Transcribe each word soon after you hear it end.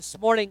This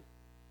morning,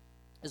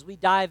 as we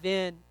dive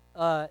in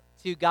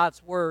to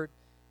God's Word,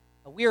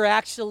 we are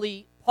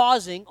actually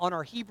pausing on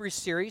our Hebrew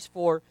series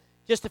for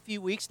just a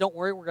few weeks. Don't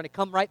worry, we're going to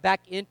come right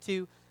back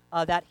into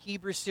that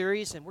Hebrew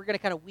series, and we're going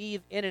to kind of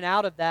weave in and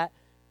out of that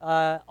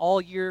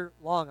all year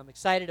long. I'm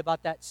excited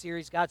about that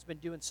series. God's been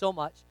doing so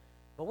much.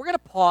 But we're going to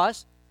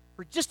pause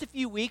for just a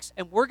few weeks,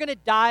 and we're going to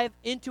dive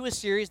into a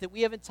series that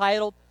we have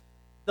entitled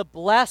The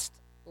Blessed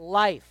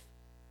Life.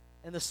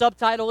 And the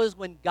subtitle is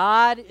When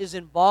God is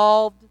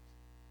Involved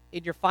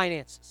in Your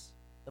Finances.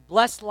 The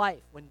Blessed Life,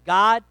 when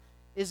God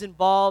is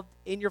involved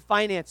in your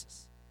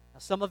finances. Now,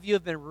 some of you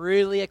have been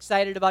really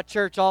excited about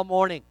church all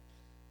morning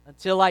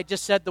until I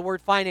just said the word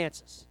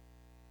finances.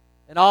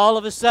 And all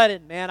of a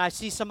sudden, man, I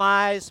see some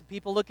eyes, some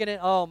people looking at,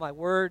 oh, my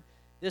word,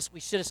 we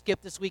should have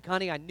skipped this week,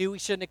 honey. I knew we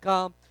shouldn't have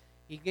come.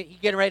 He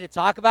getting ready to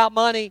talk about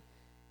money.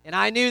 And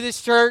I knew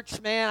this church,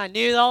 man, I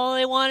knew all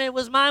they wanted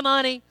was my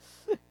money.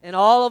 And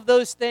all of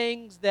those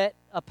things that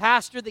a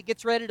pastor that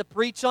gets ready to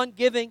preach on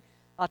giving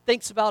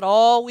thinks about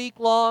all week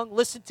long.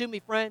 Listen to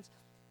me, friends.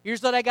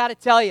 Here's what I got to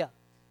tell you.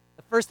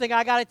 The first thing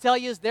I got to tell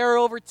you is there are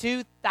over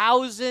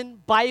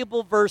 2,000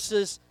 Bible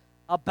verses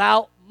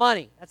about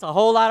money. That's a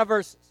whole lot of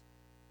verses.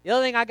 The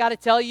other thing I got to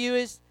tell you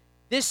is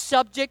this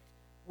subject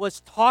was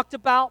talked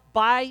about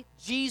by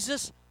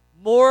Jesus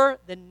more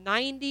than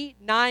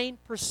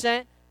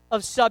 99%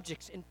 of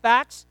subjects. In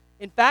fact,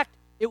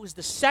 it was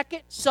the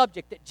second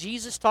subject that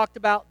Jesus talked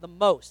about the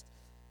most.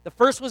 The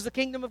first was the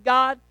kingdom of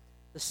God.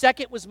 The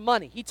second was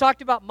money. He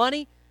talked about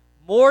money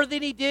more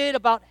than he did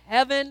about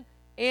heaven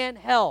and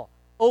hell.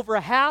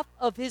 Over half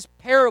of his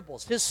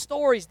parables, his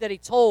stories that he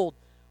told,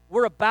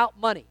 were about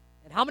money.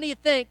 And how many of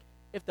you think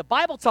if the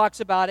Bible talks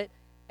about it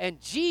and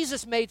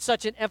Jesus made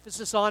such an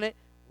emphasis on it,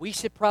 we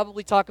should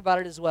probably talk about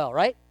it as well,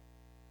 right?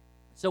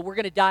 So we're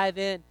going to dive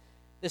in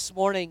this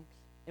morning.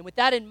 And with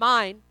that in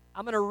mind,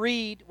 I'm going to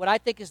read what I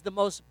think is the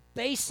most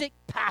basic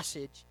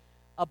passage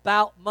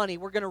about money.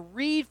 We're going to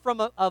read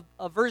from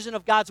a version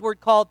of God's Word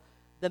called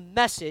The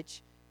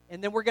Message,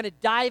 and then we're going to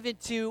dive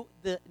into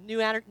the New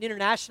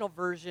International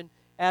Version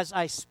as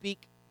I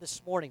speak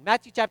this morning.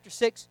 Matthew chapter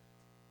 6,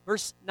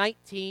 verse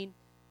 19,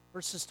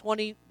 verses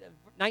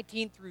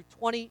 19 through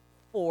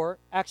 24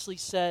 actually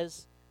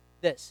says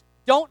this.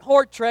 Don't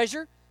hoard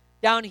treasure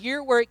down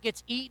here where it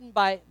gets eaten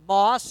by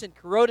moss and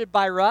corroded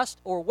by rust,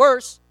 or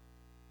worse,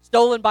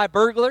 stolen by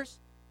burglars.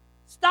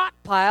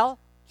 Stockpile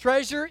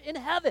treasure in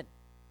heaven,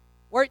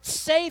 where it's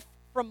safe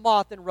from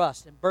moth and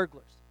rust and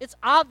burglars. It's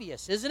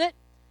obvious, isn't it?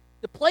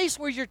 The place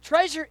where your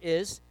treasure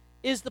is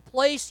the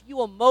place you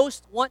will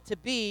most want to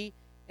be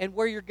and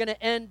where you're going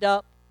to end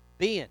up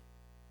being.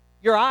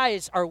 Your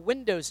eyes are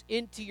windows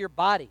into your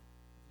body.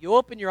 You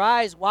open your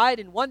eyes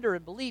wide in wonder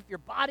and belief, your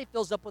body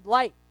fills up with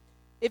light.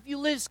 If you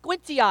live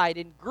squinty-eyed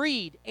in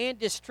greed and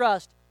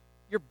distrust,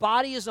 your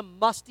body is a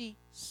musty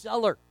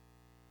cellar.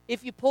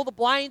 If you pull the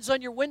blinds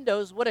on your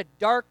windows, what a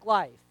dark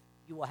life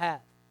you will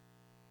have.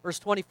 Verse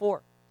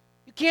 24,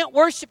 you can't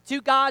worship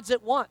two gods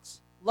at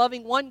once.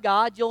 Loving one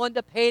God, you'll end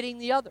up hating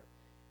the other.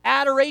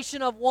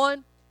 Adoration of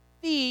one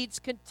feeds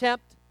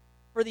contempt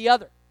for the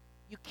other.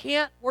 You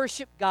can't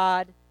worship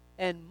God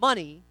and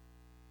money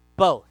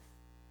both.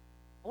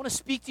 I want to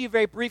speak to you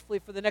very briefly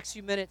for the next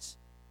few minutes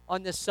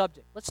on this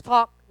subject. Let's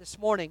talk this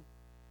morning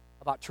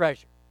about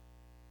treasure.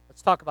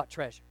 Let's talk about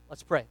treasure.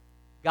 Let's pray.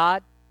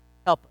 God,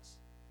 help us.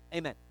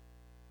 Amen.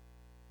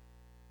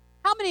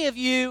 How many of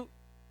you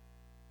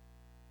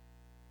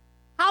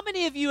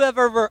have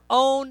ever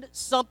owned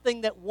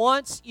something that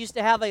once used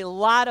to have a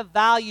lot of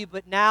value,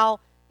 but now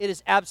it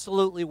is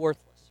absolutely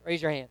worthless?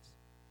 Raise your hands.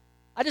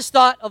 I just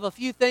thought of a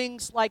few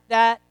things like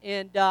that,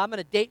 and I'm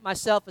going to date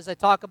myself as I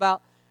talk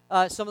about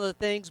some of the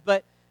things,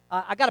 but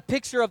I got a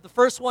picture of the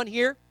first one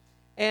here,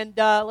 and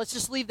let's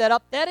just leave that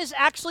up. That is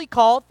actually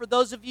called, for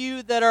those of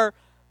you that are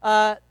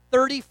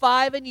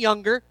 35 and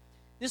younger,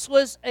 this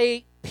was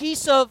a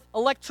piece of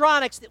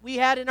electronics that we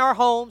had in our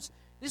homes.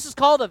 This is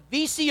called a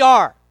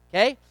VCR,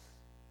 okay?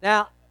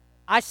 Now,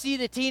 I see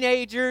the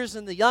teenagers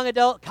and the young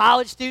adult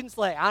college students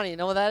like, I don't even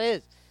know what that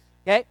is,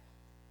 okay?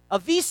 A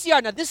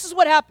VCR. Now, this is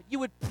what happened. You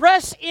would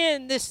press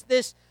in this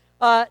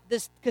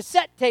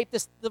cassette tape,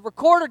 the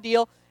recorder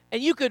deal,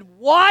 and you could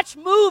watch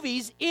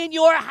movies in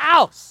your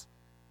house.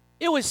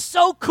 It was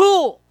so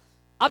cool.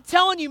 I'm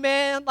telling you,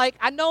 man, like,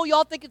 I know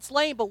y'all think it's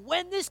lame, but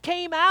when this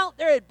came out,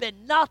 there had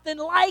been nothing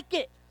like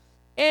it.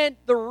 And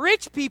the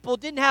rich people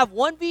didn't have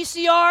one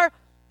VCR.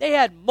 They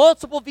had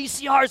multiple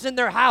VCRs in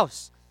their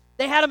house.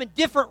 They had them in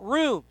different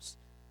rooms.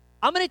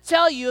 I'm going to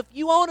tell you, if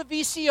you own a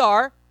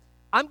VCR,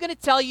 I'm going to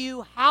tell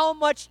you how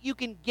much you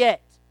can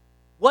get,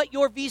 what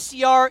your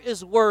VCR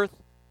is worth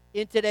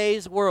in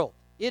today's world.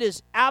 It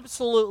is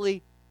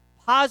absolutely,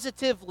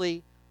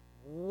 positively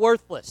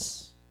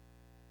worthless.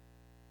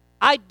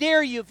 I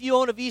dare you, if you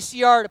own a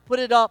VCR, to put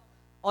it up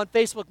on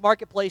Facebook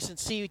Marketplace and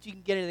see if you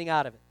can get anything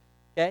out of it.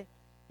 Okay?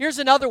 Here's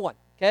another one.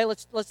 Okay,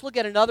 let's look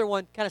at another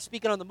one, kind of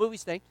speaking on the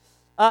movies thing.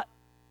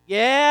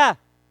 Yeah.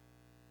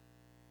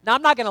 Now,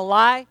 I'm not going to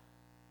lie.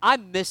 I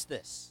miss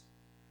this.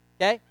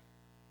 Okay?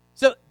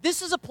 So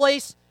this is a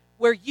place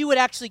where you would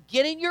actually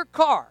get in your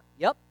car.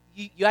 Yep,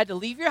 you had to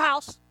leave your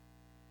house,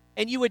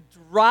 and you would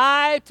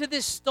drive to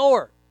this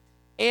store.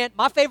 And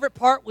my favorite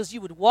part was you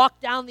would walk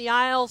down the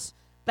aisles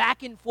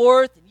back and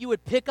forth, and you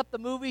would pick up the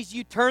movies.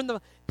 You'd turn the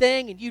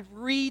thing, and you'd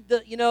read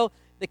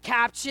the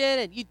caption,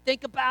 and you'd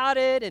think about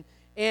it.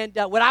 And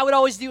what I would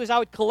always do is I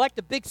would collect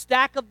a big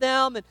stack of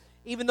them, and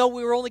even though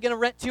we were only going to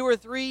rent 2 or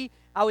 3,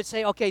 I would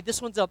say, okay,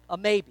 this one's a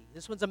maybe.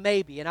 This one's a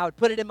maybe. And I would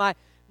put it in my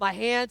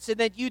hands, and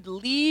then you'd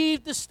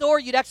leave the store.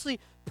 You'd actually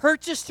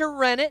purchase to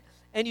rent it,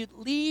 and you'd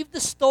leave the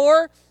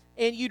store,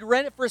 and you'd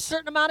rent it for a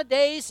certain amount of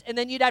days, and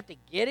then you'd have to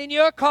get in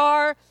your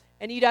car,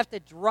 and you'd have to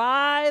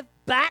drive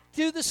back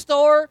to the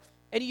store,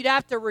 and you'd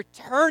have to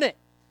return it.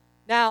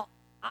 Now,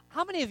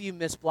 how many of you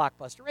miss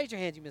Blockbuster? Raise your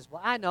hands, you miss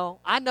Blockbuster.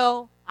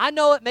 I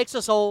know it makes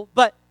us old,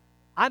 but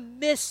I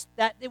miss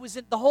that.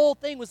 The whole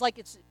thing was like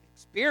it's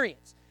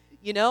experience,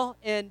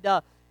 and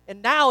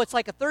now it's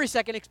like a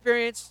 30-second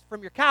experience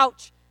from your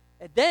couch,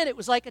 and then it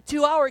was like a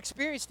 2-hour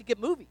experience to get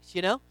movies,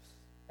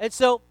 And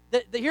so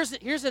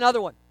here's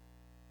another one.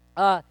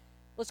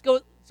 Let's go.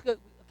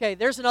 Okay,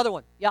 there's another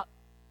one. Yeah,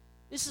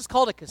 this is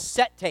called a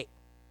cassette tape.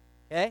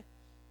 Okay,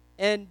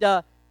 and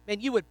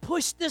you would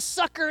push this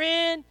sucker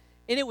in,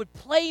 and it would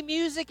play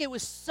music. It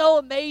was so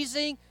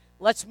amazing.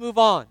 Let's move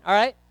on. All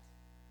right,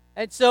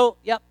 and so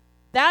yep,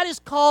 that is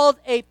called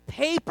a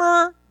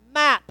paper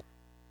map.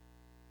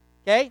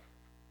 Okay.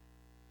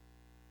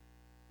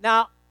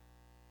 Now,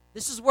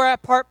 this is where I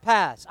part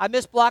paths. I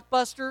miss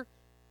Blockbuster.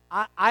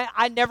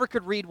 I never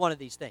could read one of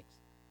these things.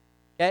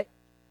 Okay?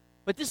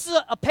 But this is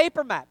a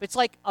paper map. It's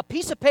like a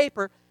piece of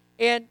paper,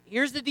 and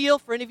here's the deal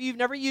for any of you who've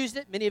never used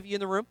it, many of you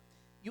in the room.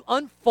 You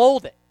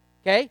unfold it,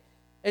 okay?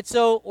 And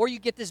so, or you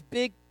get this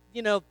big,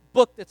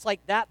 book that's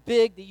like that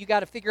big that you got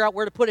to figure out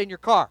where to put in your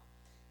car.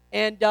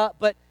 And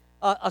but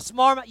a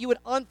small amount, you would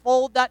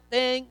unfold that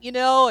thing,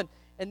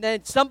 and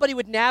then somebody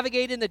would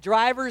navigate in the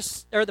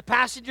driver's or the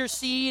passenger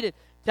seat and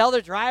tell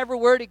the driver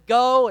where to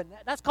go, and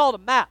that's called a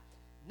map.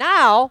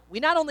 Now, we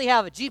not only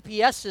have a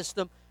GPS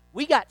system,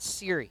 we got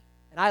Siri,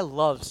 and I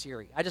love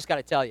Siri. I just got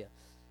to tell you,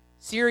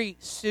 Siri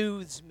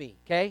soothes me,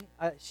 okay?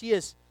 She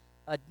is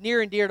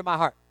near and dear to my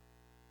heart.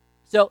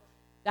 So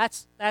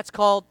that's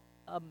called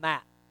a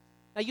map.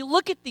 Now, you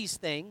look at these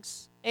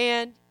things,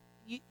 and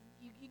you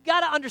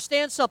got to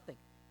understand something.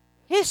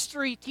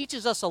 History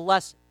teaches us a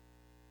lesson,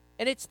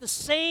 and it's the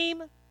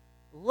same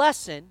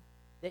lesson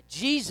that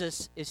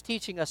Jesus is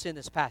teaching us in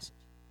this passage.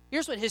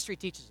 Here's what history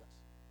teaches us.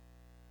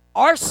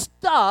 Our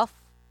stuff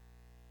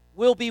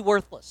will be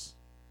worthless.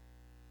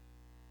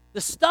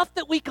 The stuff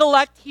that we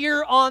collect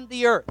here on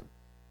the earth,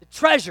 the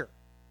treasure,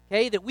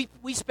 okay, that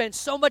we spend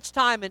so much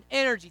time and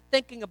energy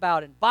thinking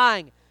about and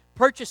buying,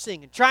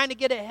 purchasing, and trying to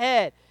get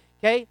ahead,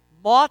 okay,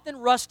 moth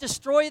and rust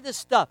destroy this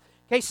stuff.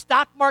 Okay,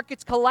 stock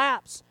markets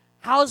collapse.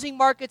 Housing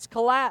markets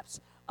collapse.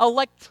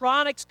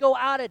 Electronics go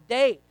out of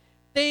date.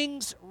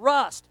 Things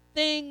rust.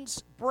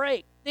 Things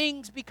break.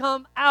 Things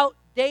become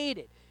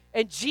outdated.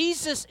 And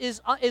Jesus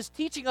is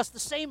teaching us the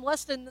same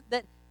lesson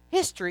that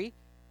history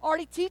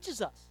already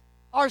teaches us.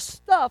 Our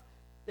stuff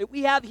that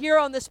we have here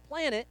on this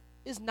planet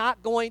is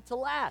not going to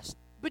last.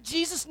 But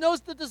Jesus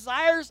knows the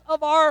desires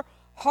of our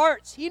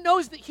hearts. He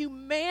knows that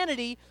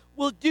humanity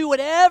will do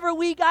whatever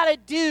we got to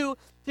do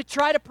to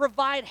try to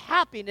provide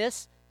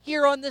happiness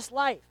here on this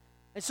life.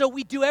 And so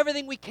we do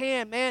everything we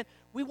can, man.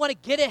 We want to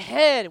get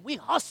ahead, and we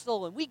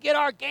hustle, and we get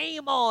our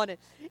game on,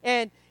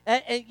 and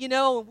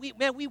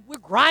we're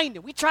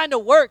grinding. We're trying to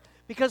work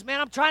because,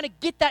 man, I'm trying to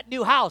get that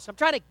new house. I'm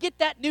trying to get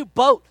that new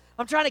boat.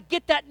 I'm trying to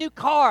get that new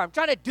car. I'm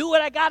trying to do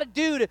what I got to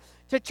do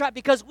to try,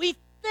 because we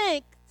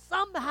think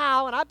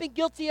somehow, and I've been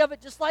guilty of it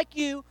just like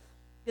you,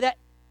 that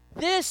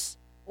this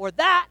or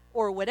that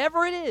or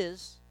whatever it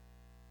is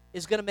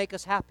going to make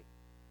us happy.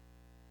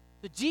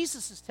 So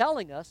Jesus is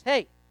telling us,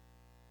 hey,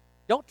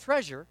 don't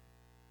treasure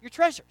your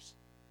treasures.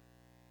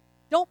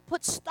 Don't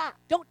put stock.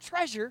 Don't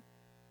treasure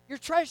your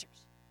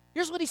treasures.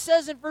 Here's what he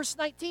says in verse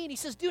 19. He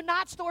says, do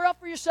not store up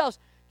for yourselves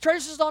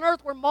treasures on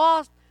earth where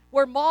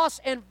moss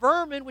and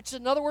vermin, which is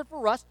another word for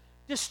rust,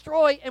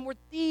 destroy, and where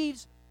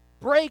thieves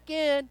break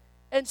in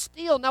and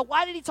steal. Now,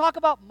 why did he talk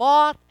about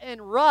moth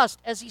and rust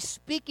as he's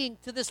speaking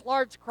to this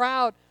large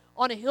crowd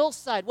on a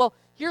hillside? Well,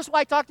 here's why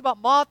I talked about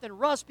moth and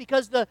rust,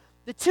 because the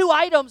two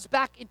items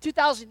back in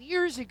 2,000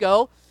 years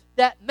ago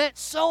that meant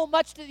so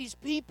much to these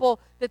people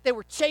that they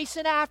were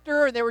chasing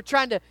after and they were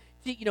trying to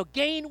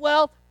gain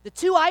wealth, the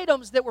two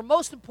items that were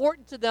most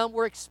important to them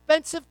were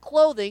expensive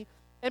clothing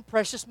and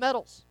precious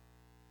metals.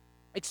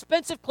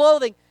 Expensive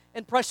clothing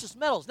and precious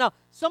metals. Now,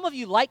 some of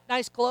you like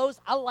nice clothes.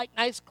 I like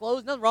nice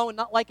clothes. Nothing wrong with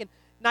not liking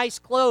nice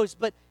clothes,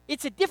 but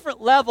it's a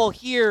different level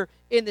here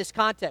in this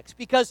context,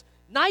 because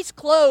nice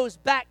clothes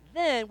back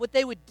then, what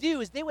they would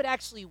do is they would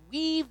actually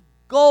weave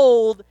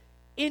gold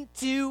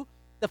into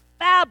the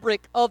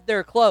fabric of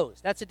their clothes.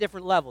 That's a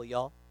different level,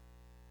 y'all.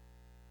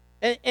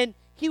 And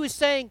he was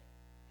saying,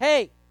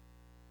 hey,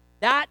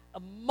 that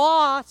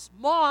moss,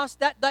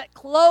 that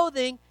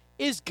clothing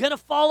is going to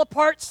fall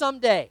apart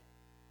someday.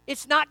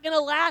 It's not going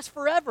to last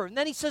forever. And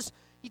then he says,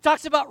 He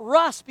talks about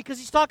rust because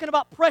he's talking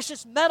about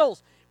precious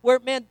metals, where,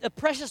 man, the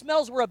precious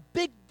metals were a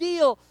big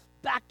deal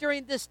back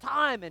during this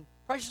time, and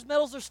precious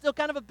metals are still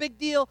kind of a big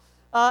deal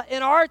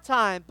in our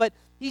time. But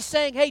he's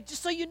saying, hey,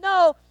 just so you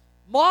know,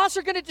 moths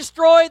are going to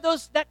destroy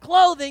that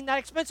clothing, that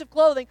expensive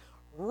clothing.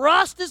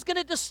 Rust is going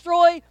to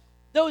destroy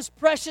those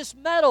precious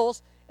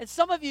metals. And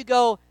some of you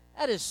go,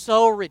 that is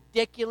so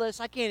ridiculous.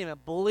 I can't even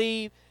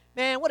believe.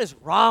 Man, what is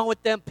wrong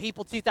with them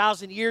people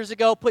 2,000 years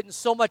ago putting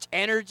so much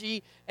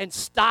energy and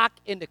stock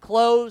into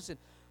clothes and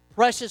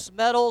precious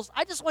metals?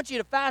 I just want you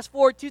to fast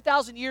forward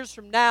 2,000 years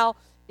from now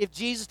if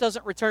Jesus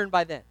doesn't return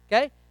by then,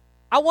 okay?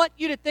 I want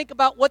you to think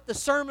about what the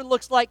sermon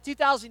looks like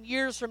 2,000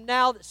 years from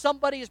now, that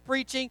somebody is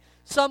preaching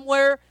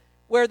somewhere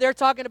where they're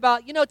talking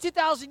about,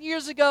 2,000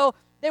 years ago,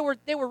 they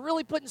were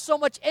really putting so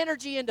much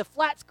energy into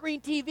flat screen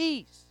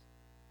TVs.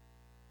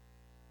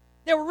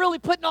 They were really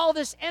putting all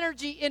this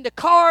energy into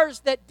cars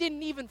that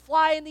didn't even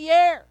fly in the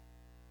air.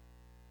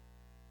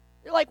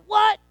 They're like,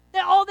 what?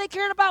 All they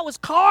cared about was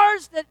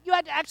cars that you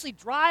had to actually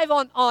drive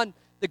on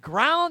the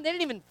ground. They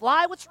didn't even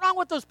fly. What's wrong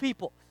with those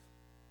people?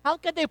 How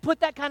could they put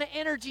that kind of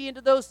energy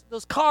into those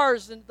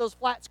cars and those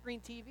flat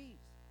screen TVs?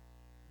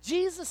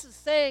 Jesus is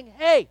saying,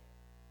 hey,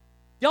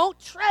 don't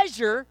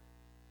treasure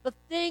the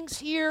things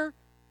here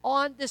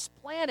on this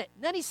planet.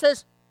 And then he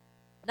says,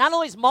 not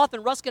only is moth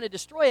and rust going to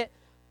destroy it,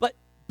 but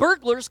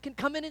burglars can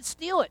come in and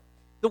steal it.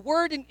 The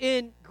word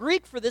in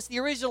Greek for this, the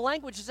original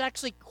language, is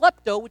actually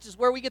klepto, which is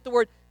where we get the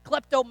word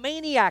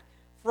kleptomaniac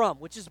from,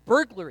 which is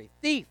burglary,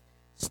 thief,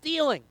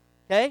 stealing,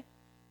 okay?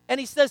 And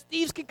he says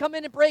thieves can come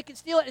in and break and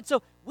steal it. And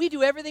so we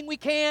do everything we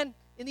can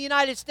in the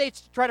United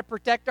States to try to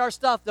protect our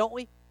stuff, don't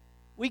we?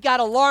 We got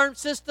alarm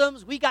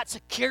systems. We got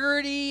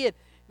security. And,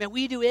 man,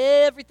 we do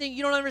everything.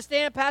 You don't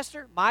understand,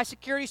 Pastor? My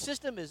security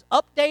system is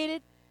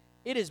updated.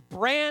 It is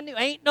brand new.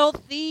 Ain't no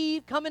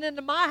thief coming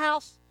into my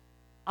house.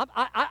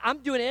 I'm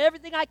doing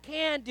everything I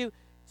can to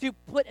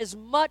put as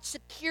much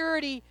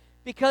security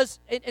because,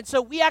 and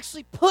so we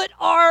actually put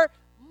our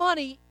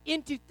money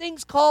into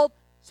things called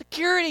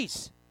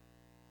securities.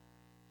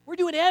 We're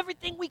doing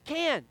everything we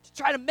can to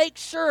try to make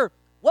sure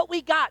what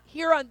we got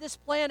here on this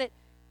planet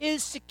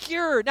is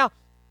secure. Now,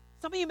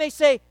 some of you may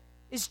say,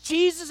 is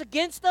Jesus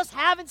against us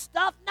having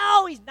stuff?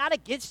 No, he's not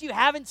against you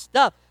having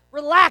stuff.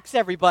 Relax,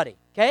 everybody,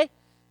 okay?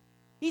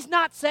 He's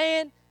not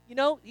saying,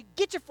 you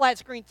get your flat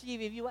screen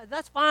TV if you want.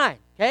 That's fine,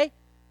 okay?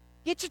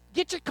 Get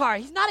your car.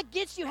 He's not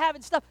against you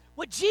having stuff.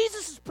 What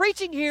Jesus is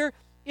preaching here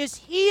is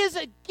he is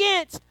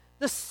against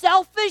the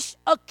selfish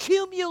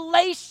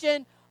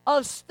accumulation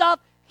of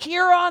stuff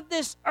here on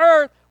this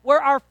earth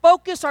where our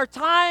focus, our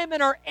time,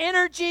 and our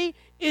energy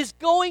is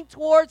going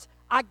towards,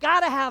 I got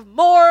to have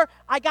more,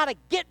 I got to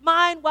get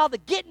mine while the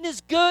getting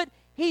is good.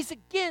 He's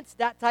against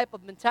that type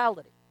of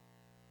mentality.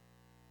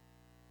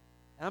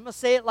 And I'm going to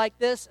say it like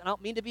this, and I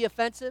don't mean to be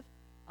offensive.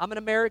 I'm an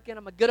American,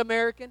 I'm a good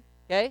American,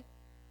 okay?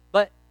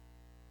 But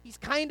he's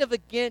kind of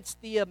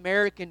against the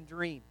American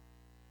dream.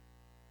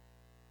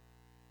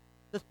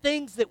 The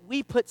things that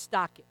we put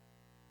stock in,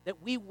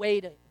 that we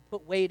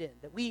put weight in,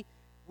 that we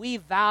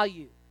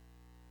value.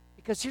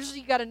 Because here's what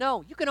you got to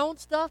know. You can own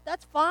stuff,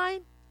 that's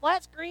fine.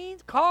 Flat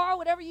screens, car,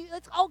 whatever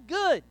it's all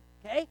good,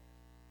 okay?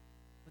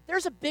 But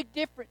there's a big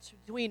difference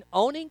between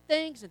owning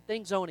things and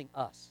things owning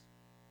us.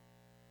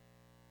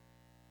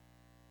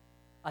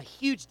 A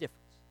huge difference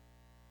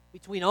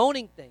between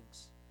owning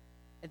things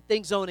and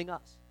things owning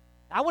us.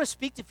 I want to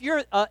speak to, if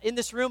you're in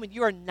this room and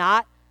you are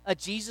not a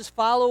Jesus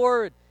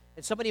follower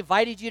and somebody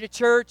invited you to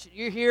church and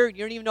you're here and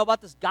you don't even know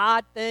about this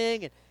God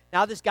thing and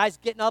now this guy's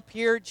getting up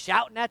here and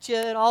shouting at you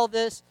and all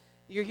this.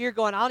 You're here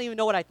going, I don't even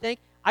know what I think.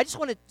 I just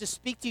want to just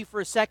speak to you for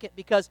a second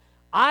because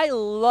I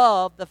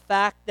love the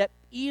fact that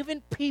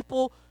even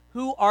people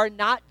who are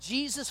not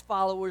Jesus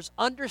followers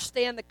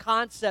understand the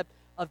concept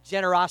of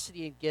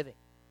generosity and giving.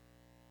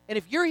 And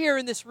if you're here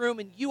in this room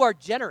and you are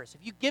generous,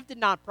 if you give to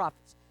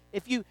nonprofits,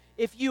 if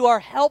you are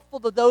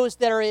helpful to those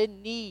that are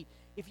in need,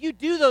 if you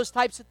do those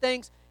types of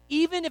things,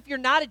 even if you're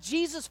not a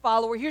Jesus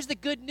follower, here's the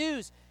good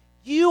news.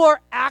 You are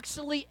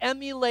actually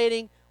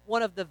emulating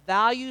one of the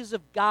values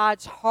of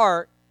God's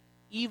heart,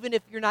 even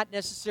if you're not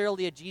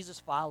necessarily a Jesus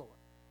follower.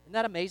 Isn't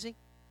that amazing?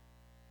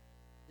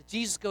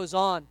 Jesus goes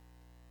on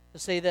to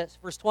say this,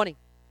 verse 20.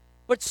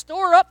 But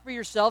store up for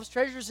yourselves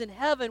treasures in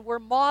heaven where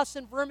moths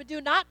and vermin do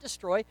not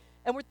destroy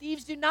and where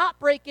thieves do not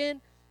break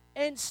in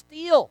and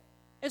steal.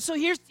 And so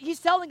he's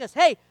telling us,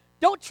 hey,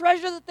 don't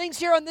treasure the things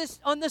here on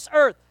this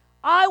earth.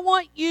 I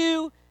want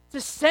you to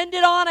send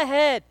it on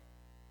ahead.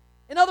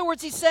 In other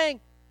words, he's saying,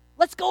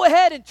 let's go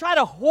ahead and try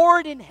to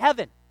hoard in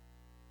heaven.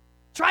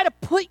 Try to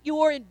put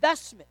your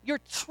investment, your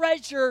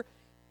treasure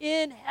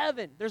in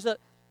heaven. There's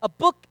a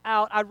book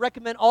out I'd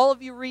recommend all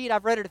of you read.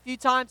 I've read it a few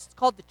times. It's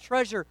called The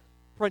Treasure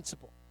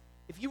Principle.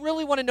 If you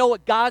really want to know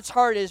what God's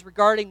heart is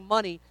regarding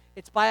money,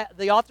 it's by,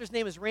 the author's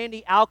name is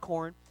Randy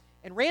Alcorn.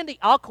 And Randy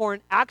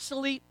Alcorn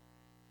actually,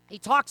 he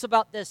talks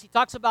about this. He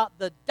talks about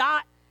the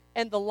dot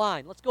and the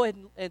line. Let's go ahead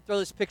and throw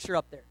this picture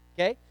up there,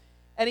 okay?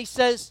 And he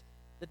says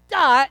the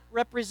dot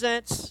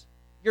represents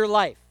your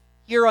life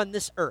here on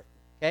this earth,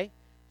 okay?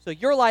 So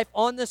your life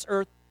on this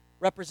earth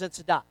represents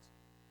the dots.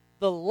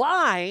 The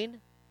line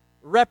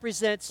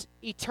represents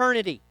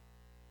eternity.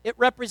 It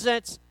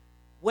represents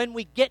when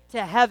we get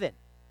to heaven.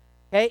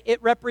 Okay?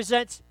 It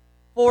represents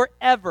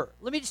forever.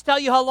 Let me just tell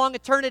you how long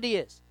eternity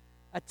is.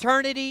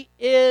 Eternity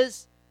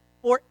is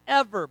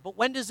forever. But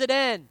when does it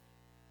end?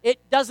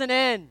 It doesn't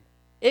end.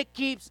 It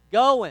keeps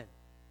going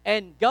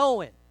and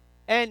going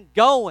and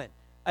going.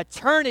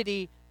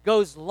 Eternity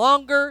goes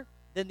longer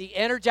than the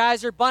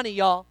Energizer Bunny,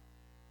 y'all.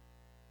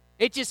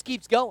 It just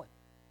keeps going.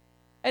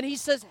 And he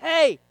says,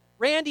 hey,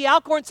 Randy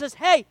Alcorn says,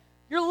 hey,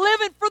 you're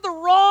living for the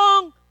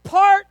wrong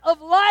part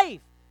of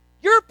life.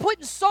 You're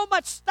putting so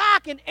much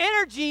stock and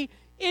energy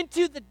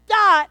into the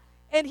dot,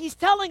 and he's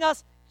telling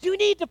us you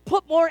need to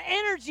put more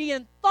energy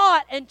and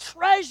thought and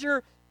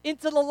treasure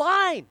into the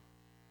line.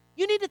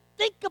 You need to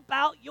think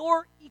about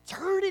your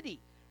eternity,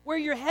 where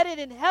you're headed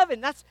in heaven.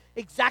 That's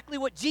exactly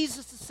what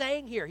Jesus is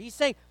saying here. He's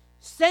saying,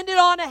 send it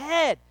on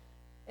ahead.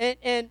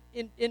 And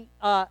in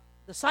the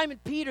Simon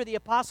Peter, the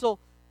Apostle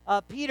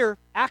Peter,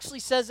 actually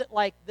says it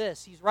like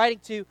this. He's writing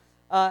to,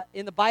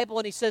 in the Bible,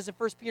 and he says in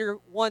 1 Peter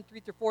 1,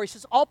 3-4, he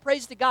says, all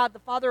praise to God, the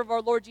Father of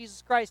our Lord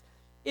Jesus Christ.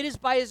 It is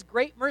by his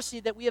great mercy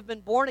that we have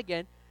been born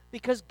again,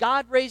 because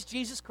God raised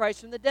Jesus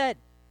Christ from the dead.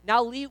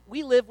 Now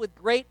we live with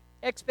great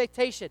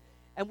expectation,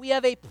 and we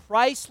have a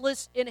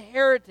priceless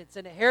inheritance,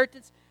 an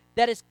inheritance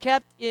that is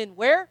kept in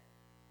where?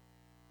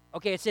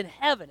 Okay, it's in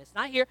heaven. It's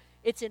not here.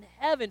 It's in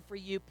heaven for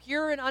you,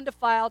 pure and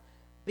undefiled,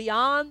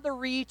 beyond the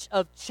reach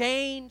of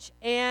change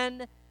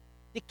and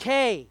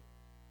decay.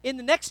 In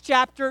the next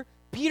chapter,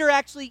 Peter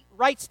actually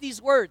writes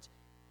these words.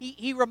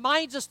 He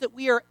reminds us that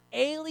we are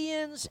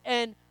aliens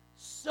and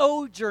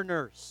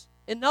sojourners.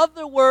 In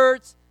other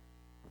words,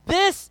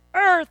 this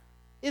earth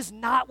is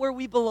not where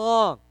we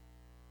belong.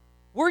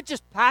 We're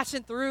just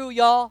passing through,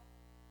 y'all.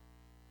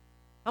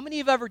 How many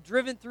of you have ever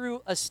driven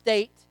through a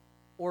state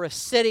or a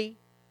city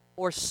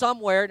or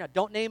somewhere? Now,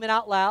 don't name it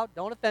out loud.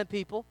 Don't offend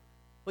people.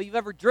 But you've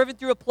ever driven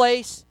through a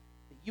place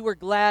that you were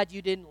glad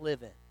you didn't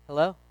live in?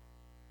 Hello?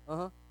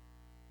 Uh-huh.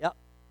 Yep.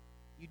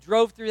 You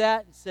drove through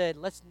that and said,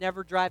 let's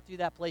never drive through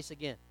that place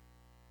again.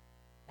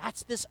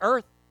 That's this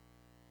earth.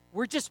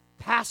 We're just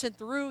passing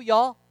through,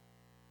 y'all.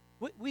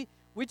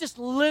 We're just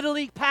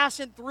literally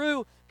passing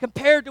through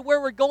compared to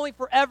where we're going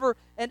forever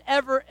and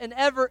ever and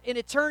ever in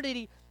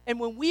eternity. And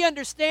when we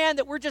understand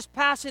that we're just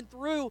passing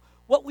through,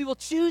 what we will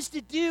choose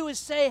to do is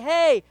say,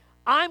 hey,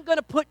 I'm going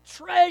to put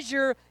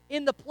treasure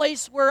in the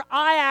place where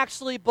I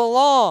actually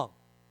belong.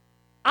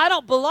 I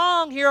don't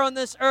belong here on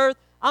this earth.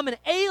 I'm an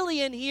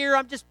alien here.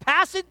 I'm just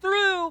passing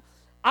through.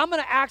 I'm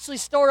going to actually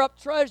store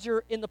up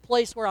treasure in the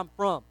place where I'm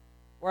from,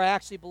 where I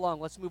actually belong.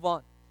 Let's move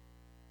on.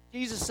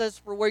 Jesus says,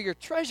 for where your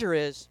treasure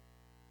is,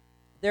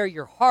 there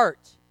your heart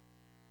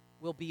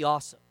will be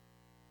also.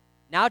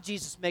 Now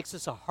Jesus makes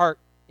this a heart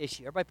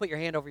issue. Everybody put your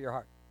hand over your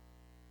heart.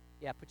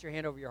 Yeah, put your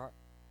hand over your heart.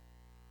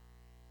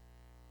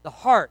 The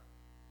heart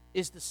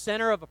is the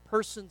center of a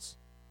person's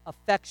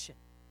affection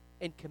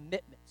and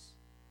commitments.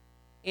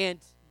 And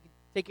you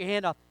can take your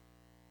hand off.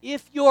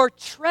 If your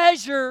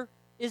treasure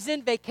is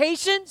in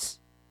vacations,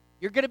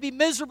 you're going to be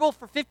miserable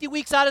for 50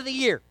 weeks out of the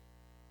year.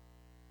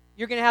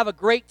 You're going to have a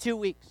great 2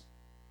 weeks.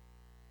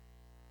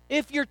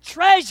 If your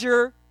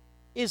treasure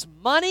is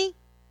money,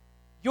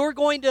 you're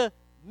going to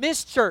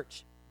miss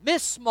church,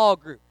 miss small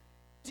group,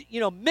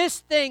 miss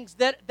things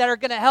that are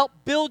going to help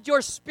build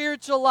your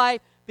spiritual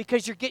life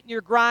because you're getting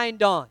your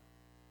grind on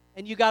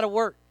and you got to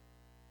work,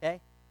 okay?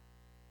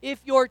 If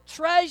your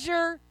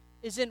treasure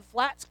is in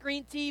flat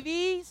screen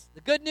TVs,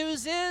 the good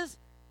news is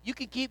you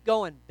can keep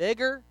going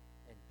bigger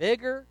and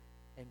bigger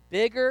and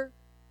bigger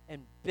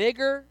and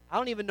bigger. I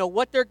don't even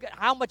know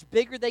how much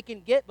bigger they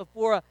can get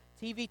before a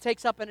TV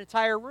takes up an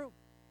entire room.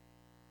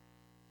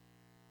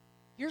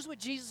 Here's what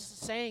Jesus is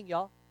saying,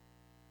 y'all.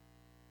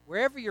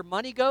 Wherever your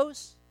money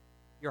goes,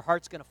 your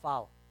heart's going to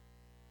follow.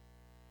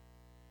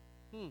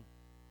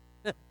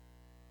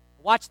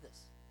 Watch this.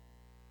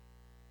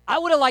 I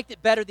would have liked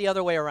it better the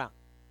other way around.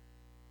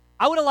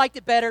 I would have liked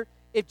it better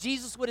if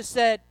Jesus would have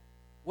said,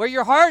 where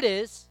your heart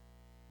is,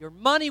 your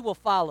money will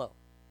follow.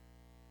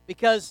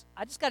 Because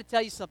I just got to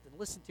tell you something.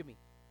 Listen to me.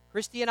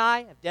 Christy and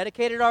I have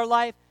dedicated our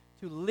life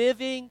to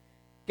living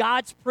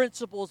God's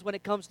principles when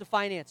it comes to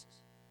finances.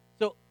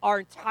 So our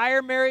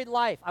entire married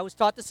life, I was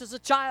taught this as a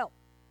child,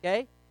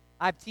 okay?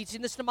 I'm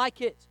teaching this to my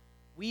kids.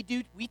 We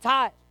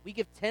tithe. We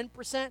give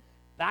 10%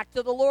 back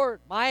to the Lord.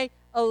 My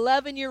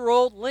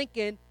 11-year-old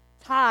Lincoln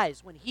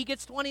tithes. When he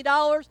gets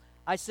 $20,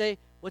 I say,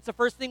 what's the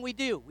first thing we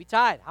do? We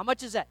tithe. How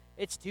much is that?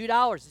 It's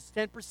 $2. It's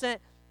 10%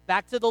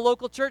 back to the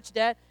local church,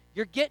 Dad.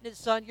 You're getting it,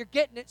 son. You're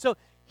getting it. So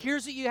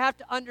here's what you have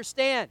to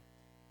understand.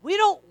 We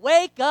don't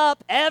wake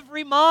up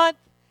every month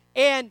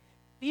and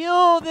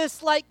feel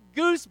this like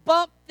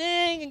goosebump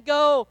thing and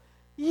go,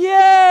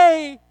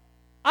 yay,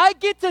 I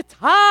get to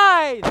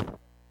tithe.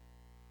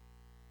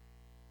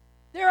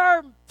 There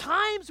are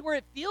times where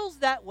it feels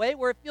that way,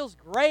 where it feels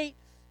great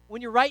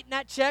when you're writing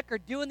that check or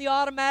doing the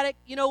automatic,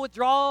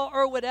 withdrawal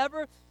or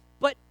whatever.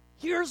 But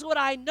here's what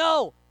I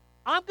know.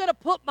 I'm going to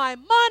put my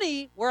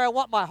money where I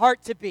want my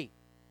heart to be.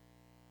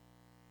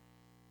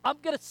 I'm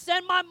going to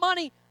send my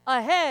money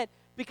ahead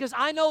because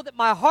I know that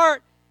my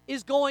heart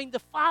is going to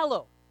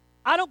follow.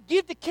 I don't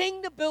give to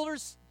kingdom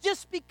builders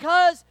just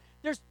because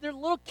they're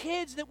little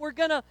kids that we're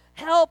going to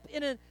help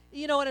in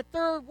a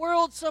third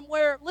world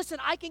somewhere. Listen,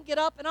 I can get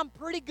up and I'm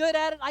pretty good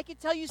at it. I can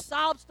tell you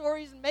sob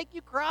stories and make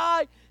you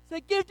cry.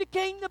 Say, give to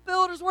kingdom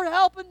builders. We're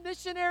helping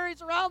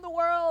missionaries around the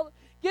world.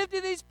 Give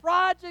to these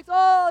projects.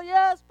 Oh,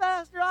 yes,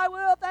 Pastor, I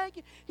will. Thank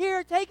you.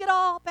 Here, take it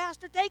all,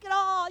 Pastor. Take it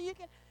all. You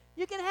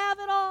can have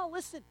it all.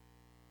 Listen,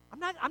 I'm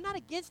not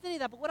against any of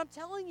that, but what I'm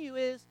telling you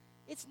is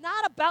it's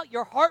not about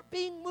your heart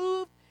being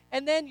moved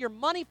and then your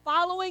money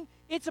following.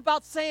 It's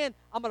about saying,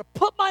 I'm going to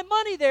put my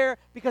money there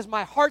because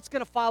my heart's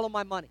going to follow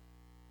my money.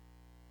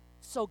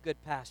 So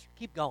good, Pastor.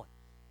 Keep going.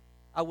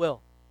 I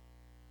will.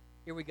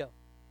 Here we go.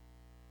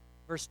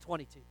 Verse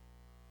 22.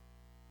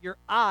 Your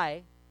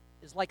eye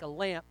is like a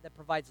lamp that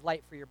provides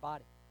light for your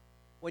body.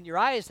 When your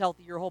eye is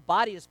healthy, your whole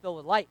body is filled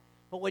with light.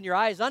 But when your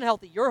eye is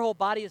unhealthy, your whole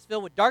body is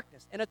filled with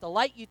darkness. And if the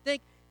light you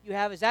think you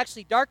have is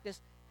actually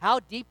darkness, how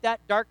deep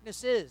that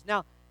darkness is.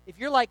 Now, if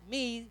you're like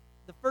me,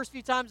 the first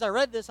few times I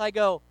read this, I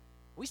go,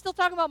 are we still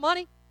talking about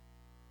money?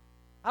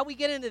 How we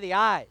get into the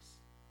eyes?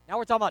 Now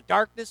we're talking about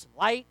darkness and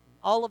light and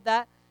all of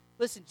that.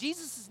 Listen,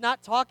 Jesus is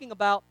not talking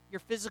about your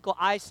physical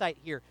eyesight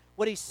here.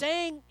 What he's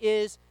saying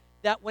is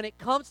that when it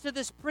comes to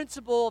this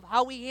principle of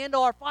how we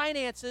handle our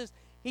finances,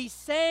 he's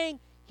saying,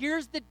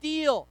 here's the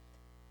deal.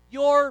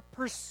 Your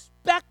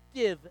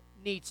perspective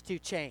needs to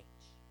change.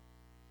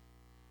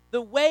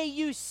 The way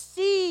you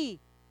see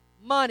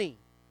money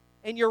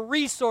and your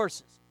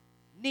resources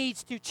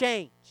needs to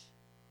change.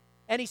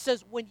 And he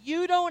says, when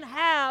you don't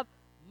have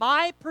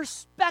my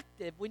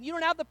perspective, when you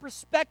don't have the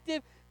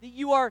perspective that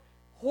you are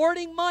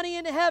hoarding money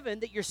into heaven,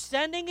 that you're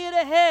sending it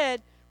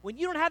ahead, when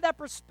you don't have that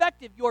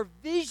perspective, your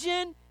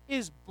vision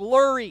is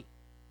blurry.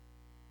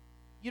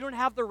 You don't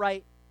have the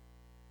right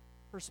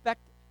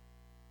perspective.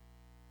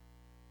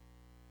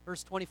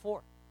 Verse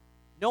 24.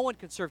 No one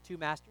can serve two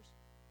masters,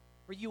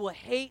 for you will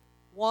hate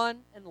one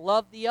and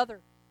love the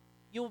other.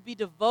 You will be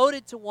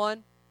devoted to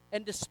one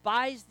and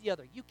despise the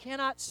other. You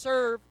cannot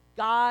serve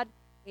God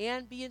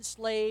and be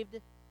enslaved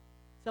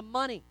to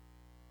money.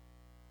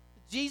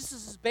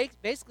 Jesus has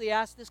basically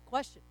asked this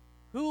question.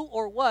 Who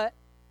or what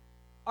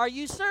are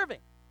you serving?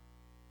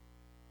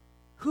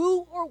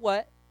 Who or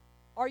what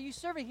are you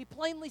serving? He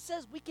plainly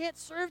says we can't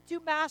serve two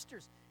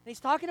masters. And he's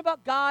talking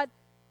about God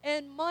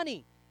and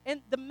money.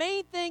 And the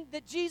main thing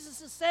that Jesus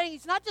is saying,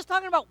 he's not just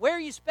talking about where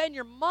you spend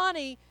your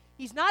money.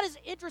 He's not as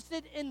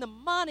interested in the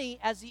money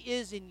as he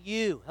is in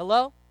you.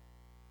 Hello?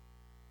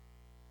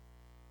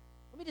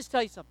 Let me just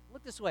tell you something.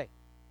 Look this way.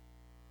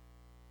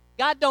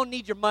 God don't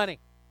need your money.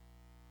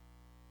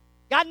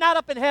 God not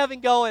up in heaven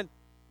going,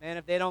 man,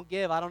 if they don't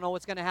give, I don't know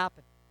what's going to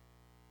happen.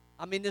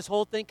 I mean, this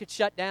whole thing could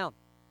shut down.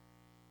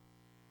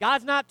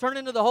 God's not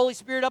turning to the Holy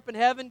Spirit up in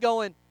heaven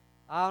going,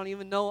 I don't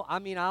even know. I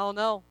don't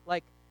know.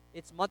 Like,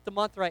 it's month to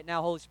month right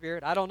now, Holy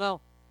Spirit. I don't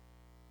know.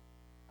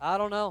 I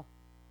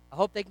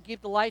hope they can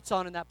keep the lights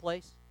on in that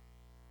place.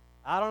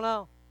 I don't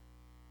know.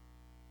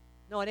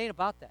 No, it ain't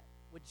about that.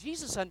 What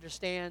Jesus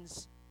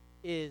understands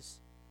is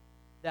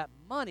that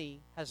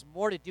money has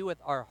more to do with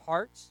our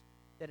hearts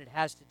than it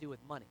has to do with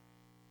money.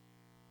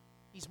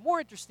 He's more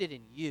interested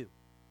in you.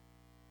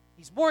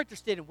 He's more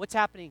interested in what's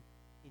happening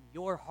in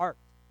your heart.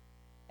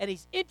 And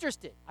he's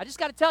interested. I just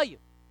got to tell you,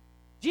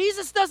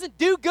 Jesus doesn't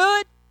do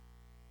good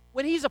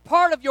when he's a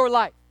part of your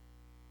life.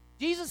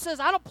 Jesus says,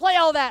 I don't play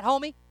all that,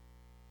 homie.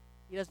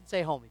 He doesn't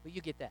say homie, but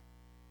you get that.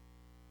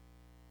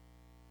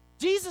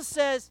 Jesus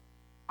says,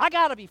 I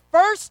got to be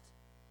first.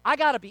 I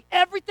got to be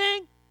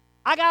everything.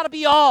 I got to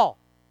be all.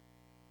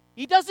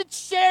 He doesn't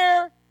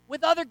share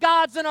with other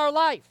gods in our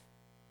life.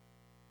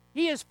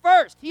 He is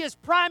first. He is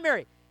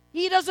primary.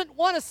 He doesn't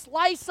want a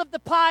slice of the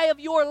pie of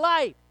your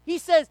life. He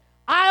says,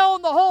 I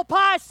own the whole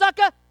pie,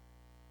 sucker.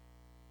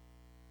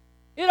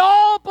 It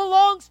all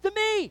belongs to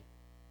me.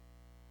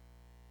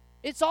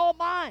 It's all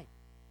mine.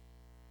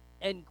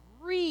 And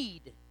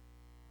greed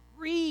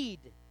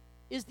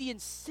is the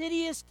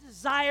insidious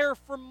desire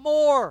for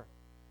more.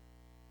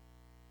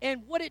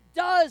 And what it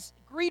does,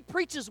 greed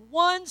preaches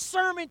one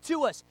sermon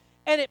to us,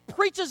 and it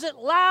preaches it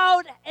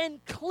loud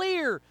and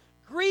clear.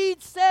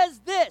 Greed says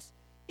this,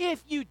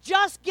 if you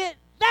just get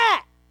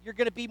that, you're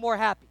going to be more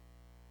happy.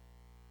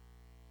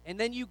 And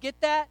then you get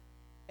that,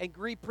 and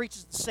greed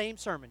preaches the same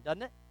sermon,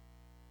 doesn't it?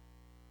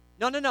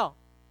 No.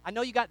 I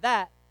know you got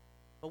that,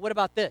 but what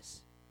about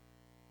this?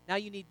 Now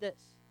you need this.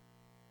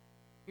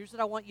 Here's what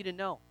I want you to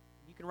know.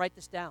 You can write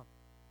this down.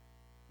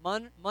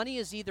 Money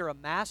is either a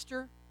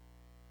master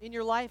in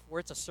your life or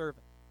it's a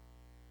servant.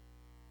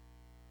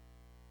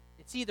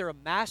 It's either a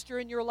master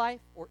in your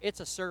life or it's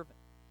a servant.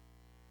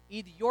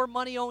 Either your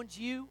money owns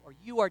you or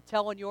you are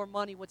telling your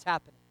money what's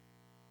happening.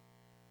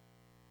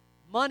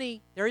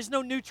 Money, there is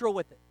no neutral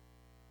with it.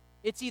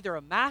 It's either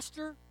a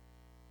master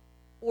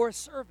or a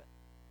servant.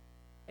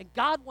 And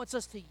God wants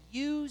us to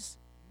use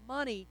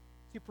money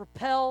to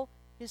propel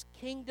his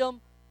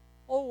kingdom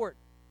forward.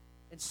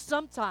 And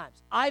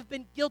sometimes I've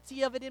been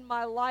guilty of it in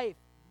my life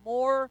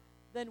more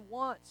than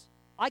once.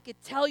 I could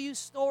tell you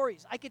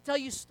stories. I could tell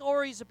you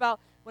stories about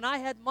when I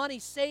had money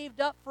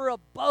saved up for a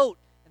boat.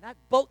 And that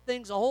boat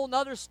thing's a whole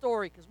nother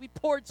story because we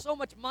poured so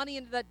much money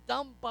into that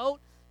dumb boat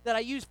that I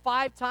used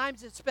 5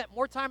 times. It spent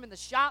more time in the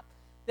shop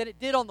than it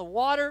did on the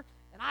water.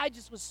 And I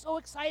just was so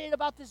excited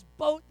about this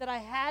boat that I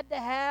had to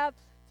have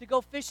to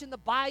go fish in the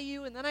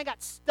bayou. And then I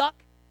got stuck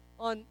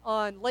on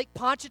Lake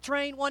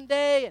Pontchartrain one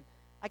day. And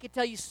I could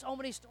tell you so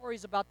many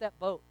stories about that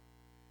boat.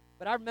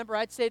 But I remember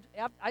I'd saved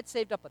up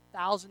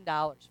 $1,000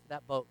 for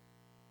that boat.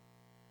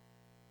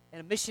 And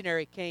a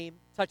missionary came,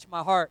 touched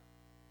my heart.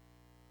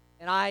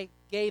 And I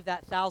gave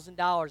that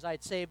 $1,000 I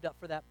had saved up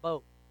for that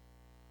boat.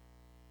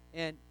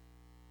 And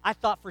I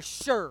thought for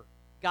sure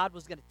God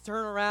was going to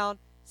turn around.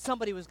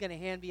 Somebody was going to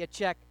hand me a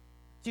check,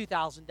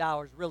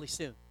 $2,000 really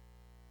soon.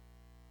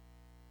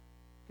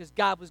 Because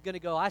God was going to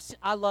go,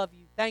 I love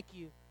you. Thank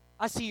you.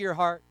 I see your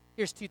heart.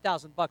 Here's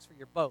 $2,000 for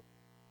your boat.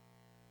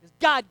 Because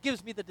God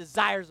gives me the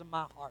desires of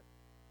my heart.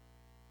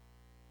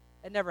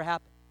 It never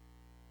happened.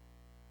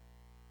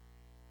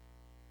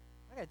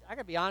 I got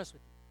to be honest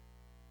with you.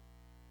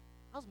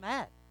 I was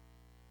mad.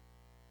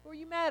 Who are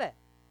you mad at?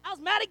 I was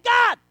mad at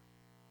God.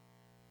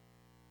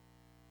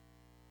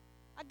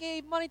 I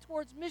gave money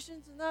towards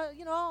missions,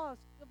 and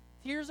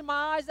tears in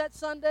my eyes that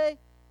Sunday.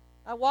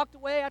 I walked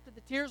away after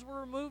the tears were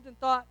removed and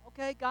thought,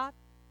 okay, God,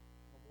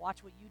 I'll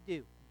watch what you do.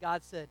 And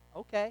God said,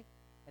 okay,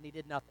 and he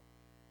did nothing.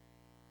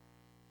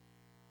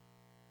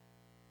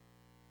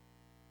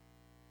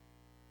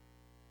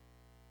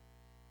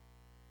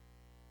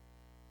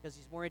 Because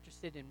he's more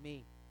interested in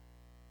me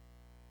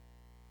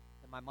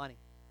than my money.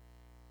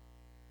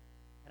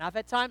 And I've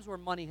had times where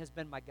money has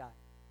been my guide.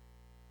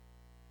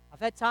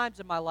 I've had times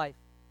in my life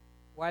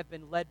where I've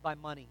been led by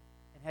money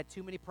and had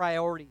too many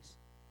priorities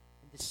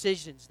and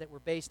decisions that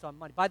were based on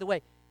money. By the way,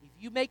 if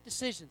you make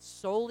decisions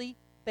solely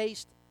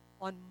based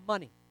on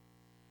money,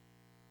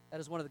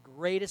 that is one of the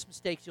greatest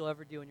mistakes you'll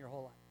ever do in your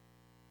whole life.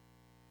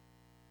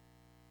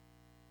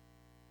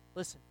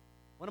 Listen,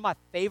 one of my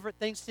favorite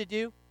things to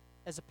do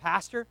as a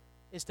pastor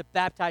is to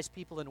baptize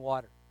people in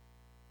water.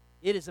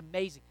 It is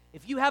amazing.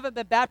 If you haven't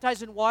been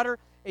baptized in water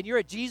and you're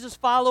a Jesus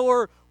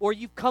follower or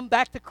you've come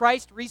back to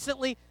Christ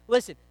recently,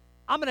 listen,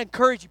 I'm going to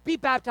encourage you, be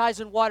baptized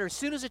in water. As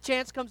soon as a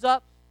chance comes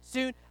up,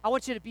 I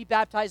want you to be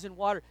baptized in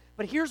water.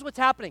 But here's what's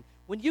happening.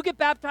 When you get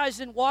baptized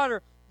in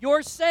water,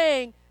 you're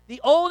saying the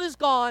old is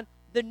gone,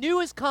 the new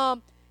has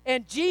come,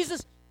 and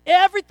Jesus,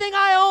 everything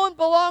I own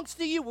belongs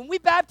to you. When we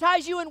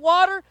baptize you in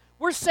water,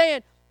 we're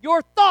saying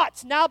your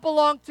thoughts now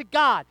belong to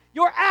God.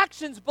 Your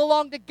actions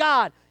belong to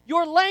God.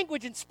 Your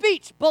language and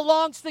speech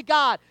belongs to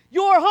God.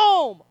 Your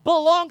home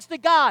belongs to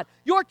God.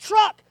 Your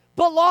truck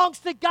belongs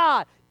to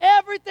God.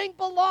 Everything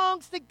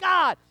belongs to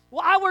God.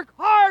 Well, I work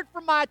hard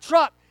for my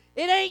truck.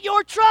 It ain't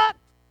your truck.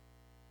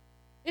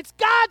 It's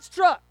God's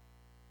truck.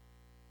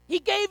 He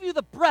gave you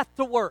the breath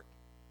to work.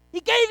 He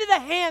gave you the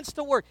hands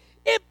to work.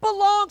 It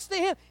belongs to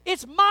him.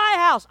 It's my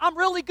house. I'm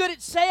really good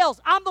at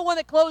sales. I'm the one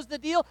that closed the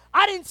deal.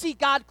 I didn't see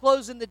God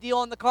closing the deal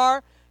on the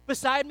car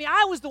beside me.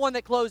 I was the one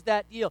that closed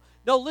that deal.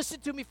 No, listen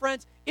to me,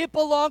 friends. It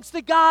belongs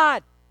to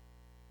God.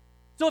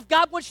 So if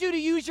God wants you to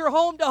use your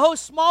home to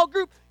host small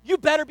group, you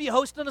better be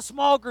hosting a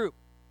small group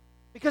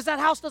because that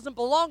house doesn't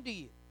belong to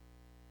you.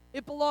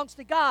 It belongs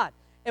to God.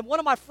 And one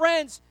of my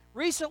friends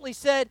recently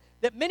said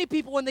that many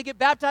people, when they get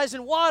baptized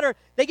in water,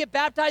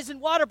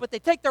 but they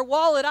take their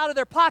wallet out of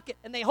their pocket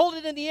and they hold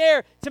it in the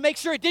air to make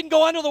sure it didn't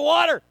go under the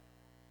water.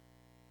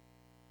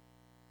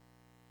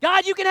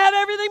 God, you can have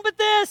everything but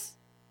this.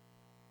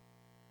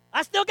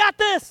 I still got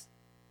this.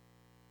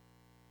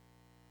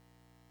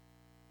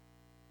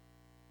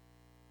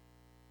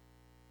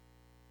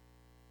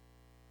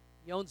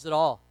 He owns it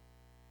all.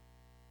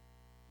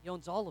 He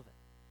owns all of it.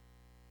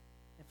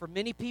 And for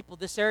many people,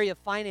 this area of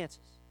finances,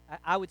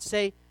 I would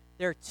say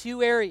there are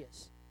 2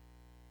 areas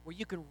where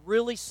you can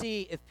really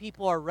see if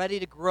people are ready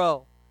to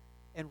grow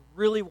and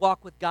really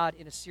walk with God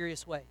in a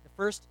serious way. The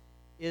first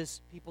is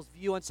people's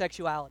view on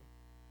sexuality.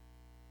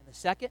 And the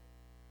second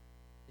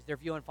is their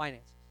view on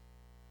finances.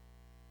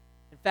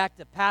 In fact,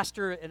 a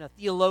pastor and a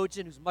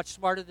theologian who's much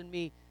smarter than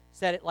me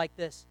said it like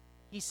this.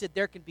 He said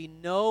there can be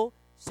no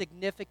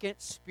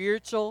significant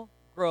spiritual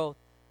growth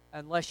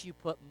unless you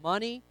put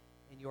money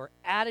and your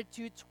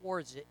attitude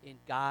towards it in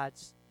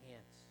God's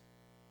hands.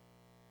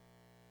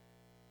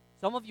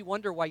 Some of you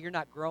wonder why you're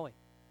not growing.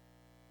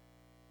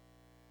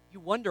 You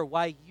wonder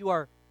why you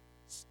are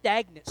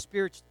stagnant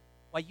spiritually,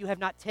 why you have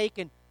not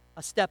taken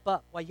a step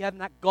up, why you have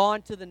not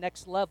gone to the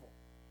next level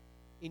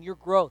in your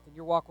growth and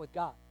your walk with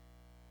God.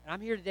 And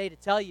I'm here today to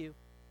tell you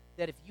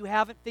that if you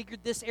haven't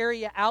figured this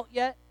area out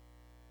yet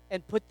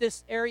and put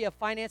this area of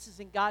finances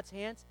in God's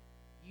hands,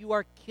 you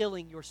are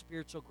killing your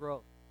spiritual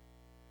growth.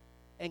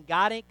 And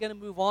God ain't going to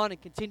move on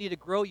and continue to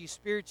grow you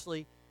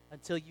spiritually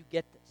until you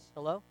get this.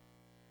 Hello?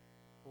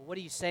 Well, what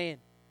are you saying,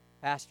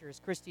 Pastor, as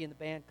Christy and the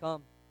band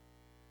come?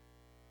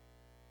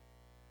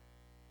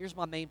 Here's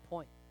my main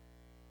point.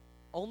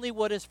 Only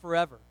what is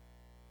forever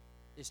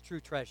is true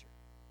treasure.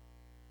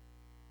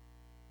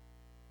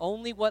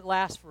 Only what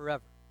lasts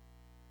forever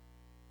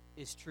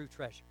is true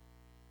treasure.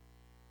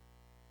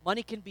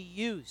 money can be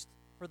used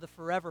for the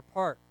forever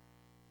part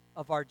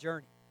of our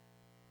journey.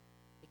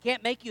 It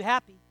can't make you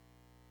happy.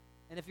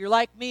 And if you're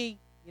like me,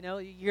 you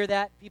hear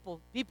that.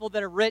 People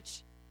that are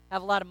rich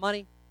have a lot of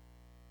money.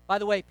 By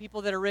the way,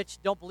 people that are rich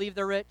don't believe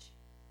they're rich.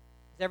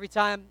 Because every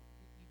time,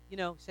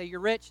 say you're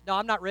rich. No,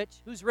 I'm not rich.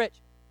 Who's rich?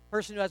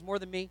 Person who has more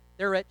than me,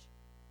 they're rich.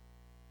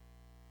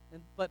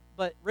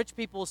 But rich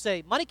people will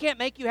say, money can't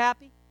make you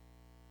happy.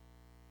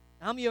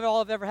 How many of you all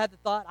have ever had the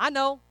thought, I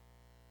know,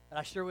 but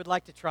I sure would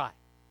like to try?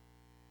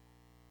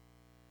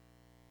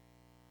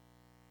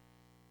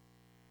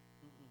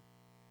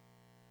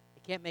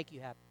 It can't make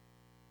you happy.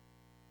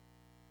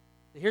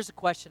 So here's a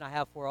question I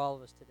have for all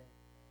of us today.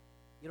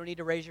 You don't need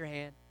to raise your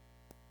hand.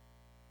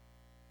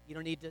 You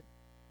don't need to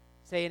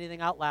say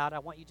anything out loud. I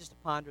want you just to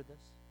ponder this.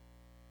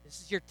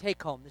 This is your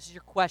take home. This is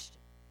your question.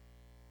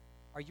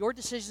 Are your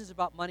decisions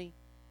about money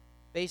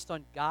based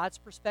on God's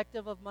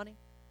perspective of money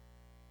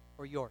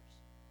or yours?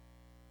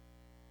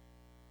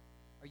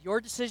 Are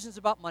your decisions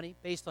about money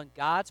based on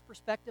God's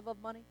perspective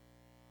of money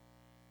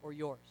or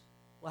yours?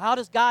 Well, how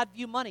does God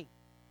view money?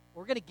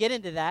 We're going to get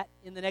into that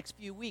in the next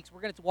few weeks.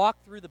 We're going to walk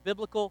through the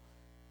biblical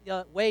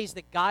ways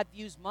that God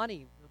views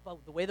money,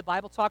 the way the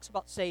Bible talks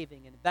about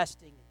saving and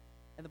investing,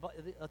 and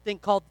a thing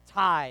called the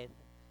tithe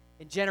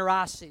and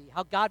generosity,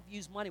 how God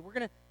views money. We're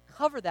going to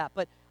cover that,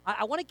 but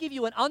I want to give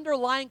you an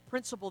underlying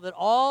principle that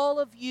all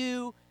of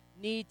you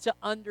need to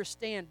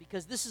understand,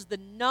 because this is the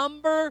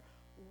number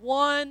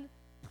one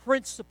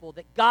principle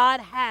that God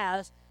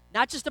has,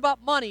 not just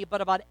about money,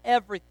 but about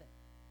everything.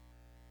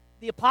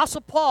 The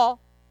Apostle Paul,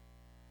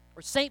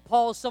 or St.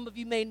 Paul, as some of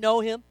you may know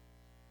him,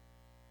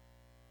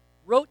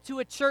 wrote to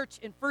a church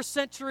in the first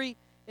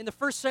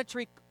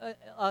century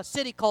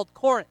city called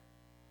Corinth.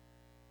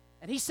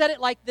 And he said it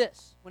like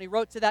this when he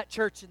wrote to that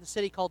church in the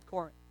city called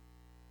Corinth.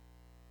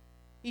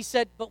 He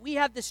said, "But we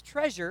have this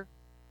treasure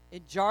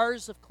in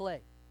jars of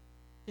clay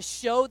to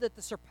show that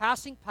the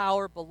surpassing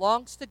power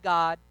belongs to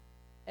God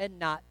and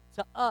not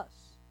to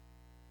us."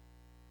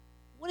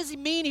 What does he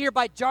mean here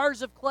by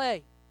jars of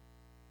clay?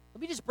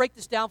 Let me just break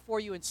this down for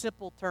you in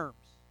simple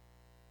terms.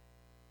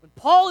 When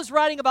Paul is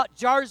writing about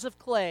jars of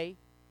clay,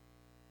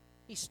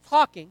 he's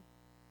talking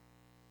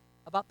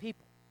about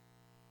people.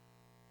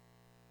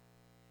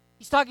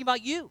 He's talking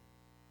about you.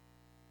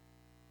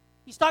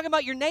 He's talking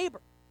about your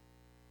neighbor.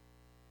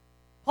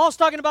 Paul's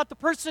talking about the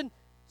person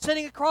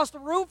sitting across the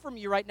room from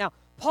you right now.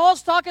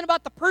 Paul's talking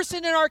about the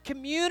person in our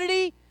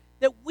community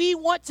that we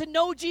want to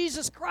know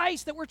Jesus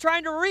Christ, that we're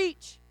trying to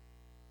reach.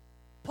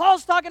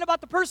 Paul's talking about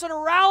the person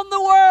around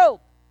the world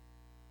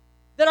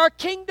that our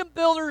Kingdom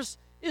Builders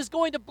is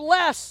going to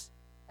bless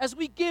as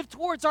we give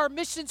towards our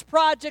missions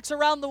projects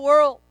around the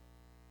world.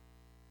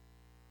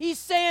 He's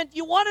saying,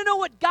 you want to know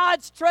what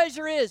God's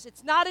treasure is?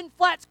 It's not in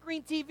flat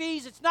screen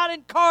TVs. It's not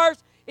in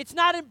cars. It's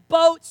not in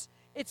boats.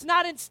 It's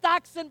not in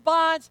stocks and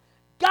bonds.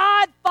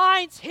 God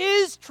finds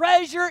His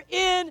treasure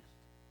in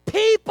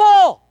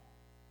people.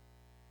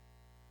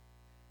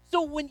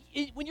 So when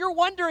you're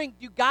wondering,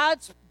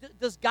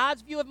 does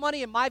God's view of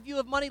money and my view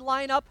of money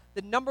line up?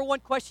 The number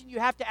one question you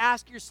have to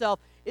ask yourself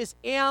is,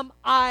 am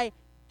I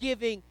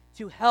giving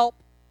to help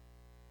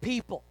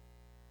people?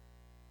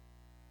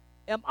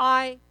 Am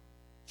I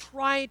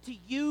trying to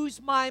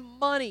use my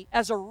money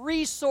as a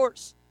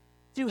resource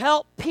to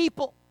help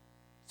people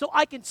so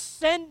I can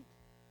send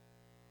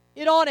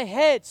it on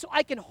ahead, so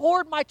I can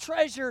hoard my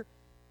treasure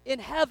in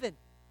heaven?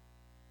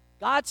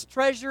 God's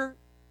treasure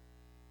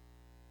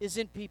is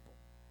in people,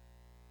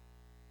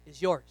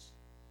 is yours.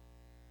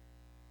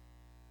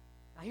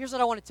 Now here's what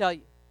I want to tell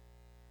you.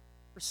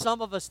 For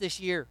some of us this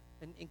year,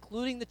 and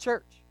including the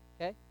church,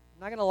 okay? I'm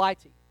not going to lie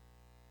to you.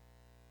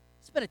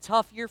 It's been a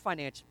tough year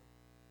financially.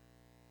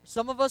 For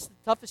some of us, the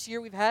toughest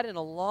year we've had in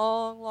a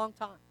long, long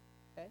time,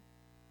 okay?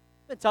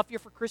 It's been a tough year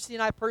for Christy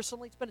and I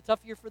personally. It's been a tough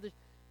year for the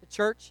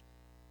church.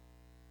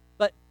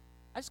 But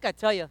I just got to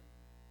tell you,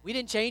 we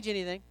didn't change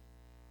anything.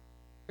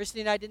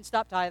 Christy and I didn't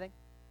stop tithing.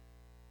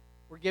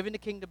 We're giving to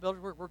Kingdom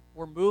Builders.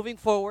 We're moving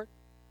forward.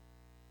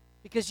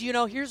 Because,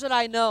 here's what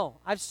I know.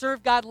 I've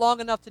served God long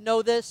enough to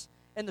know this,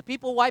 and the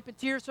people wiping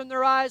tears from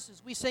their eyes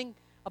as we sing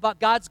about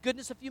God's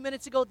goodness a few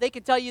minutes ago, they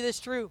can tell you this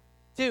true,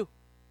 too.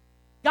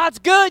 God's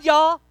good,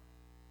 y'all.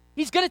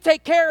 He's going to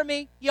take care of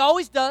me. He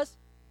always does.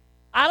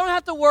 I don't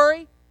have to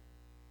worry.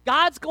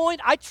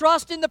 I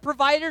trust in the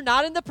provider,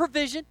 not in the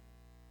provision.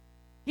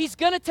 He's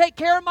going to take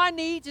care of my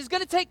needs. He's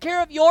going to take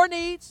care of your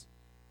needs.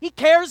 He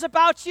cares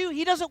about you.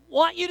 He doesn't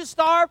want you to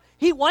starve.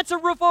 He wants a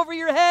roof over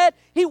your head.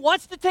 He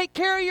wants to take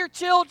care of your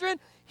children.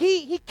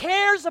 He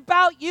cares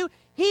about you.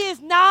 He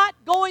is not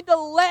going to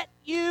let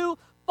you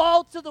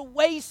fall to the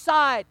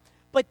wayside.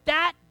 But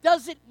that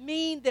doesn't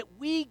mean that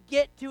we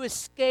get to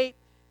escape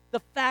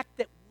the fact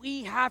that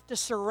we have to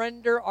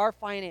surrender our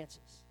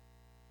finances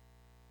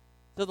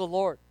to the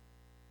Lord.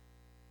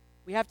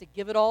 We have to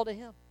give it all to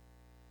Him.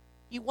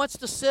 He wants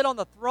to sit on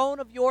the throne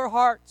of your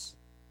hearts.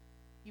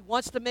 He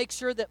wants to make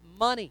sure that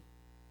money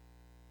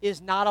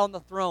is not on the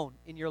throne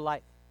in your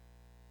life,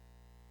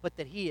 but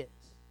that He is.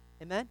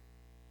 Amen?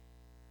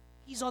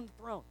 He's on the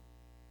throne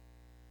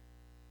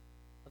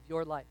of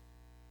your life.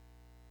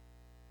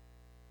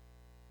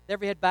 With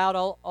every head bowed,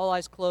 all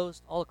eyes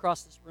closed, all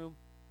across this room.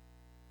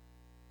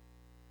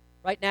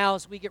 Right now,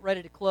 as we get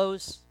ready to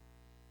close,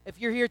 if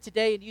you're here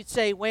today and you'd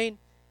say, Wayne,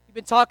 you've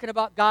been talking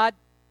about God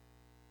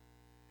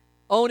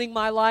owning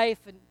my life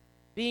and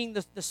being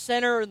the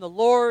center and the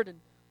Lord and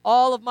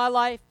all of my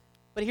life,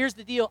 but here's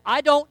the deal.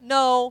 I don't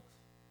know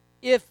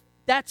if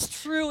that's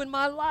true in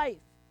my life.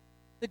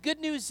 The good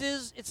news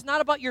is it's not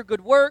about your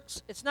good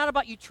works. It's not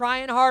about you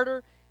trying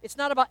harder. It's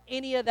not about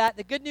any of that.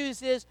 The good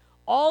news is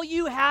all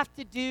you have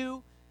to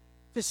do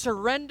to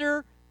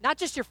surrender, not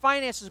just your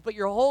finances, but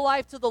your whole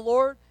life to the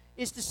Lord,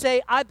 is to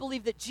say, I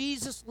believe that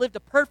Jesus lived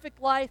a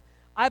perfect life.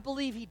 I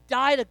believe he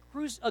died a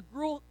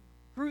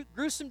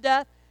gruesome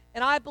death,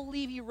 and I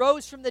believe he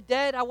rose from the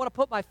dead. I want to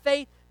put my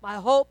faith, my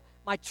hope,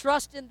 my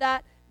trust in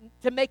that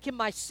to make him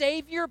my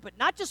Savior, but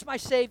not just my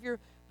Savior,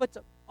 but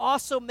to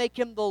also make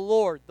him the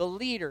Lord, the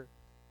leader,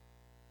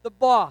 the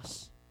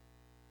boss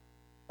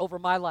over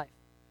my life.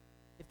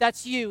 If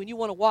that's you and you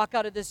want to walk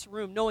out of this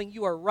room knowing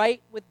you are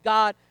right with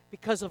God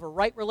because of a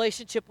right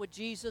relationship with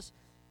Jesus,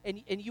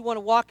 and you want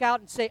to walk out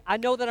and say, I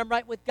know that I'm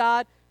right with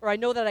God, or I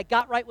know that I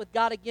got right with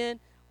God again,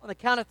 on the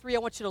count of 3, I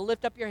want you to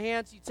lift up your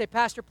hands. You'd say,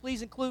 Pastor,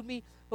 please include me.